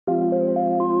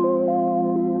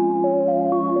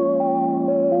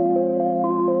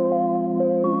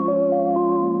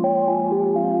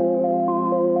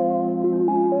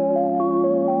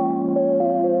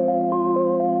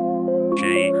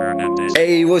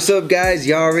what's up guys?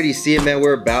 Y'all already see it, man.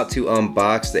 We're about to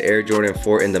unbox the Air Jordan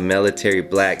 4 in the military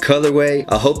black colorway.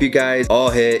 I hope you guys all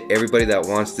hit, everybody that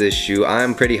wants this shoe.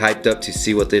 I'm pretty hyped up to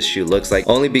see what this shoe looks like,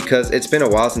 only because it's been a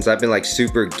while since I've been like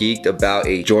super geeked about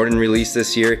a Jordan release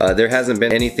this year. There hasn't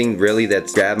been anything really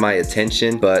that's grabbed my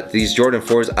attention, but these Jordan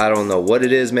 4s, I don't know what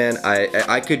it is, man.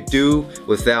 I could do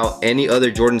without any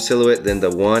other Jordan silhouette than the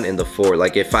 1 and the 4.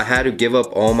 Like if I had to give up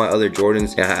all my other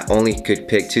Jordans and I only could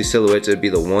pick 2 silhouettes, it would be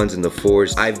the 1s and the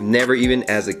 4s. I've never, even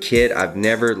as a kid, I've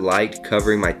never liked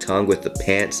covering my tongue with the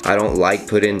pants. I don't like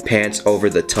putting pants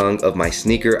over the tongue of my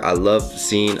sneaker. I love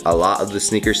seeing a lot of the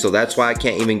sneakers, so that's why I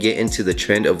can't even get into the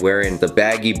trend of wearing the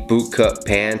baggy boot cut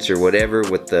pants or whatever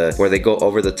with the where they go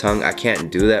over the tongue. I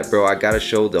can't do that, bro. I gotta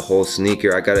show the whole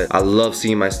sneaker. I love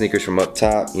seeing my sneakers from up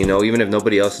top, you know, even if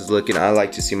nobody else is looking. I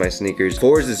like to see my sneakers.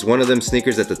 4s is one of them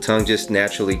sneakers that the tongue just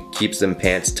naturally keeps them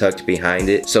pants tucked behind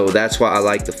it, so that's why I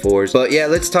like the 4s. But yeah,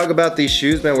 let's talk about these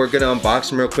shoes, man. We're gonna unbox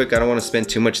them real quick. I don't want to spend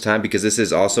too much time because this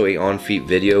is also a on feet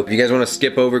video. If you guys want to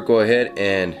skip over, go ahead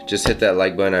and just hit that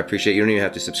like button. I appreciate it. You don't even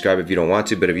have to subscribe if you don't want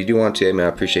to, but if you do want to, man, I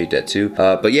appreciate that too.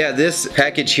 But yeah, this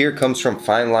package here comes from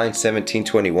Fine Line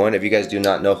 1721. If you guys do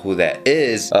not know who that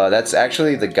is, that's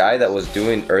actually the guy that was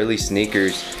doing early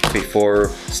sneakers before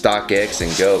StockX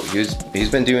and Go. He's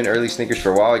been doing early sneakers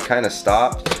for a while. He kind of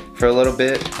stopped for a little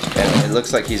bit, and it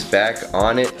looks like he's back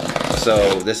on it.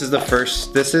 So this is the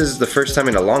first time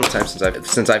in a long time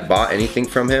since I've bought anything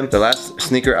from him. The last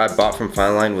sneaker I bought from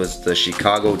Fine Line was the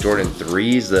Chicago Jordan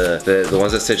 3s, the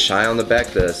ones that said Shy on the back,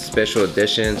 the special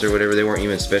editions or whatever. They weren't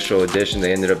even special edition,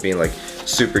 they ended up being like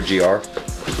super GR.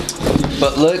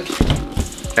 But look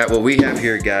at what we have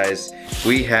here, guys.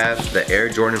 We have the Air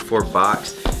Jordan 4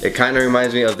 box. It kind of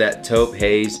reminds me of that Taupe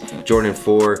Haze Jordan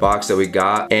 4 box that we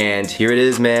got. And here it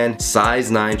is, man. Size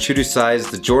 9, true to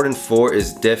size. The Jordan 4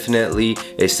 is definitely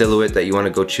a silhouette that you want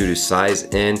to go true to size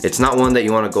in. It's not one that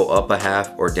you want to go up a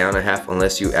half or down a half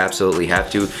unless you absolutely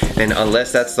have to. And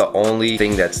unless that's the only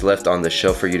thing that's left on the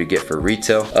shelf for you to get for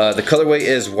retail. The colorway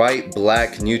is white,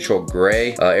 black, neutral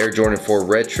gray. Air Jordan 4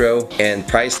 retro. And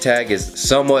price tag is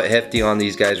somewhat hefty on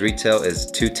these guys. Retail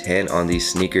is $210 on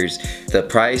these sneakers.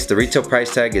 The retail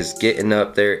price tag is getting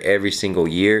up there every single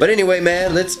year. But anyway,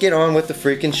 man, let's get on with the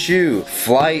freaking shoe.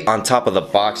 Flight on top of the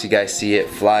box, you guys see it.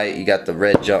 Flight, you got the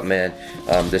red Jumpman,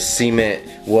 the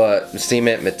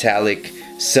cement metallic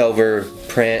silver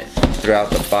print throughout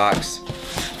the box.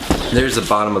 There's the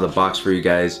bottom of the box for you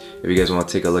guys. If you guys want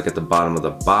to take a look at the bottom of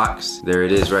the box, there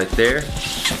it is right there.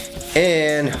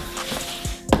 And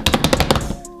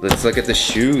let's look at the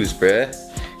shoes, bruh,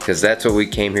 because that's what we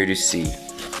came here to see.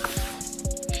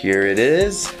 Here it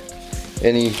is.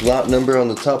 Any lot number on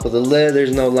the top of the lid?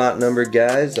 There's no lot number,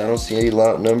 guys. I don't see any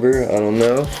lot number. I don't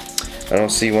know. I don't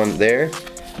see one there.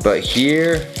 But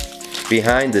here,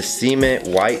 behind the cement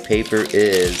white paper,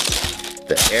 is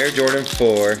the Air Jordan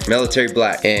 4 military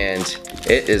black, and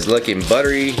it is looking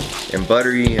buttery and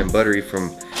buttery and buttery from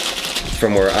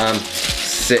where I'm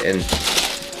sitting.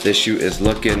 This shoe is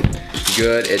looking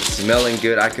good. It's smelling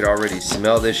good. I could already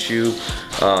smell this shoe.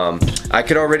 I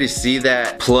could already see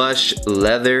that plush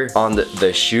leather on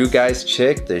the shoe, guys.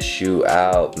 Check the shoe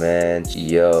out, man.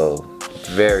 Yo,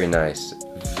 very nice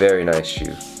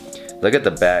shoe. Look at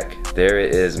the back. There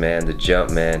it is, man. The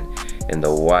Jumpman in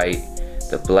the white,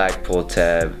 the black pull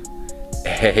tab.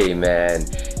 Hey, man,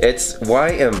 it's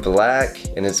white and black,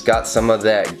 and it's got some of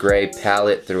that gray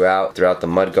palette throughout the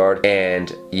mudguard.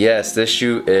 And yes, this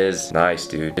shoe is nice,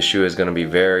 dude. This shoe is gonna be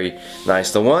very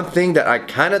nice. The one thing that I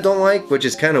kind of don't like, which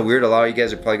is kind of weird, a lot of you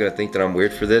guys are probably gonna think that I'm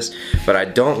weird for this, but I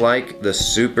don't like the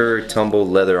super tumble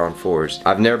leather on 4s.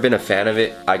 I've never been a fan of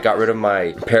it. I got rid of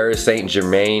my Paris Saint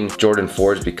Germain Jordan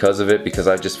 4s because of it, because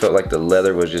I just felt like the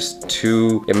leather was just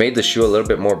too, it made the shoe a little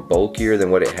bit more bulkier than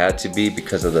what it had to be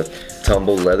because of the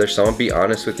tumble leather. So I'm gonna be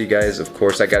honest with you guys. Of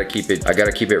course, I gotta keep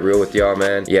it real with y'all,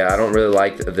 man. Yeah, I don't really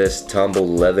like this tumble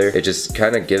leather. It just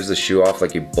kind of gives the shoe off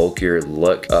like a bulkier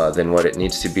look than what it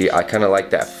needs to be. I kind of like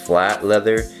that flat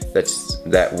leather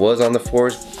that was on the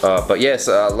 4s. But yes,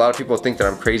 a lot of people think that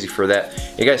I'm crazy for that.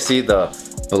 You guys see the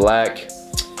black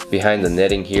behind the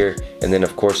netting here, and then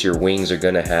of course your wings are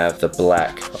gonna have the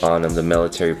black on them, the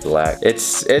military black.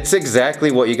 It's exactly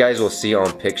what you guys will see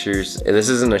on pictures. This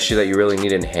isn't a shoe that you really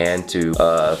need in hand to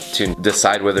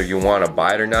decide whether you want to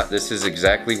buy it or not. This is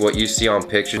exactly what you see on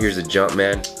pictures. Here's a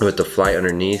Jumpman with the Flight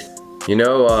underneath. You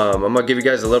know, I'm gonna give you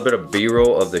guys a little bit of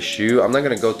B-roll of the shoe. I'm not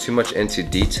gonna go too much into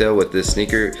detail with this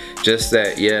sneaker, just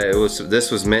that, yeah, this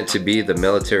was meant to be the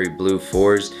military blue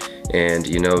 4s, and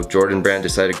you know, Jordan Brand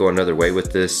decided to go another way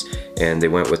with this, and they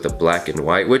went with the black and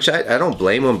white, which I don't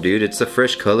blame them, dude. It's a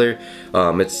fresh color.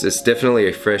 It's definitely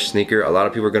a fresh sneaker. A lot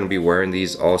of people are going to be wearing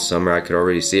these all summer. I could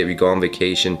already see it. If you go on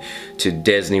vacation to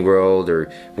Disney World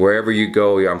or wherever you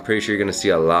go, I'm pretty sure you're going to see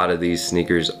a lot of these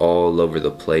sneakers all over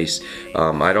the place.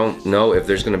 I don't know if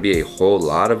there's going to be a whole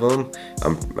lot of them.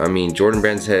 I mean, Jordan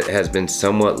Brand has been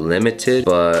somewhat limited,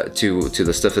 but to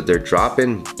the stuff that they're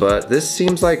dropping, but this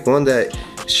seems like one that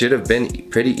should have been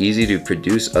pretty easy to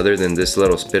produce, other than this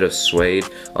little bit of suede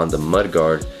on the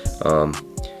mudguard.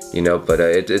 You know, but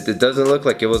it doesn't look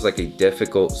like it was like a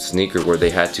difficult sneaker where they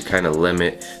had to kind of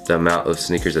limit the amount of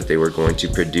sneakers that they were going to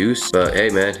produce. But hey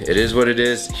man, it is what it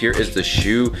is. Here is the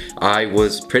shoe. I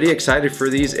was pretty excited for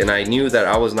these, and I knew that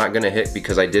I was not gonna hit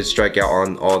because I did strike out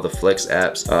on all the Flex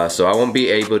apps, so I won't be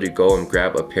able to go and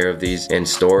grab a pair of these in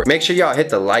store. Make sure y'all hit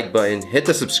the like button, hit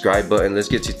the subscribe button. Let's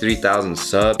get to 3,000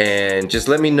 subs, and just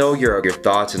let me know your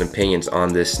thoughts and opinions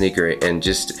on this sneaker, and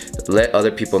just let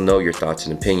other people know your thoughts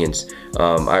and opinions.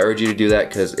 I urge you to do that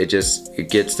because it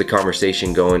gets the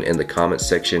conversation going in the comment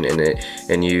section,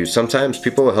 and you sometimes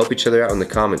people will help each other out in the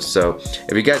comments. So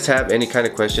if you guys have any kind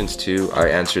of questions too, I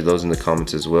answer those in the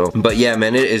comments as well. But yeah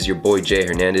man, it is your boy Jay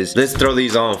Hernandez. Let's throw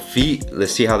these on feet.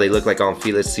 Let's see how they look like on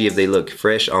feet. Let's see if they look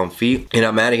fresh on feet. And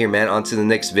I'm out of here, man. On to the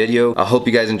next video. I hope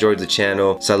you guys enjoyed the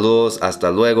channel. Saludos, hasta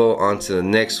luego. On to the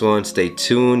next one. Stay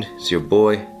tuned. It's your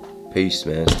boy. Peace,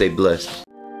 man. Stay blessed.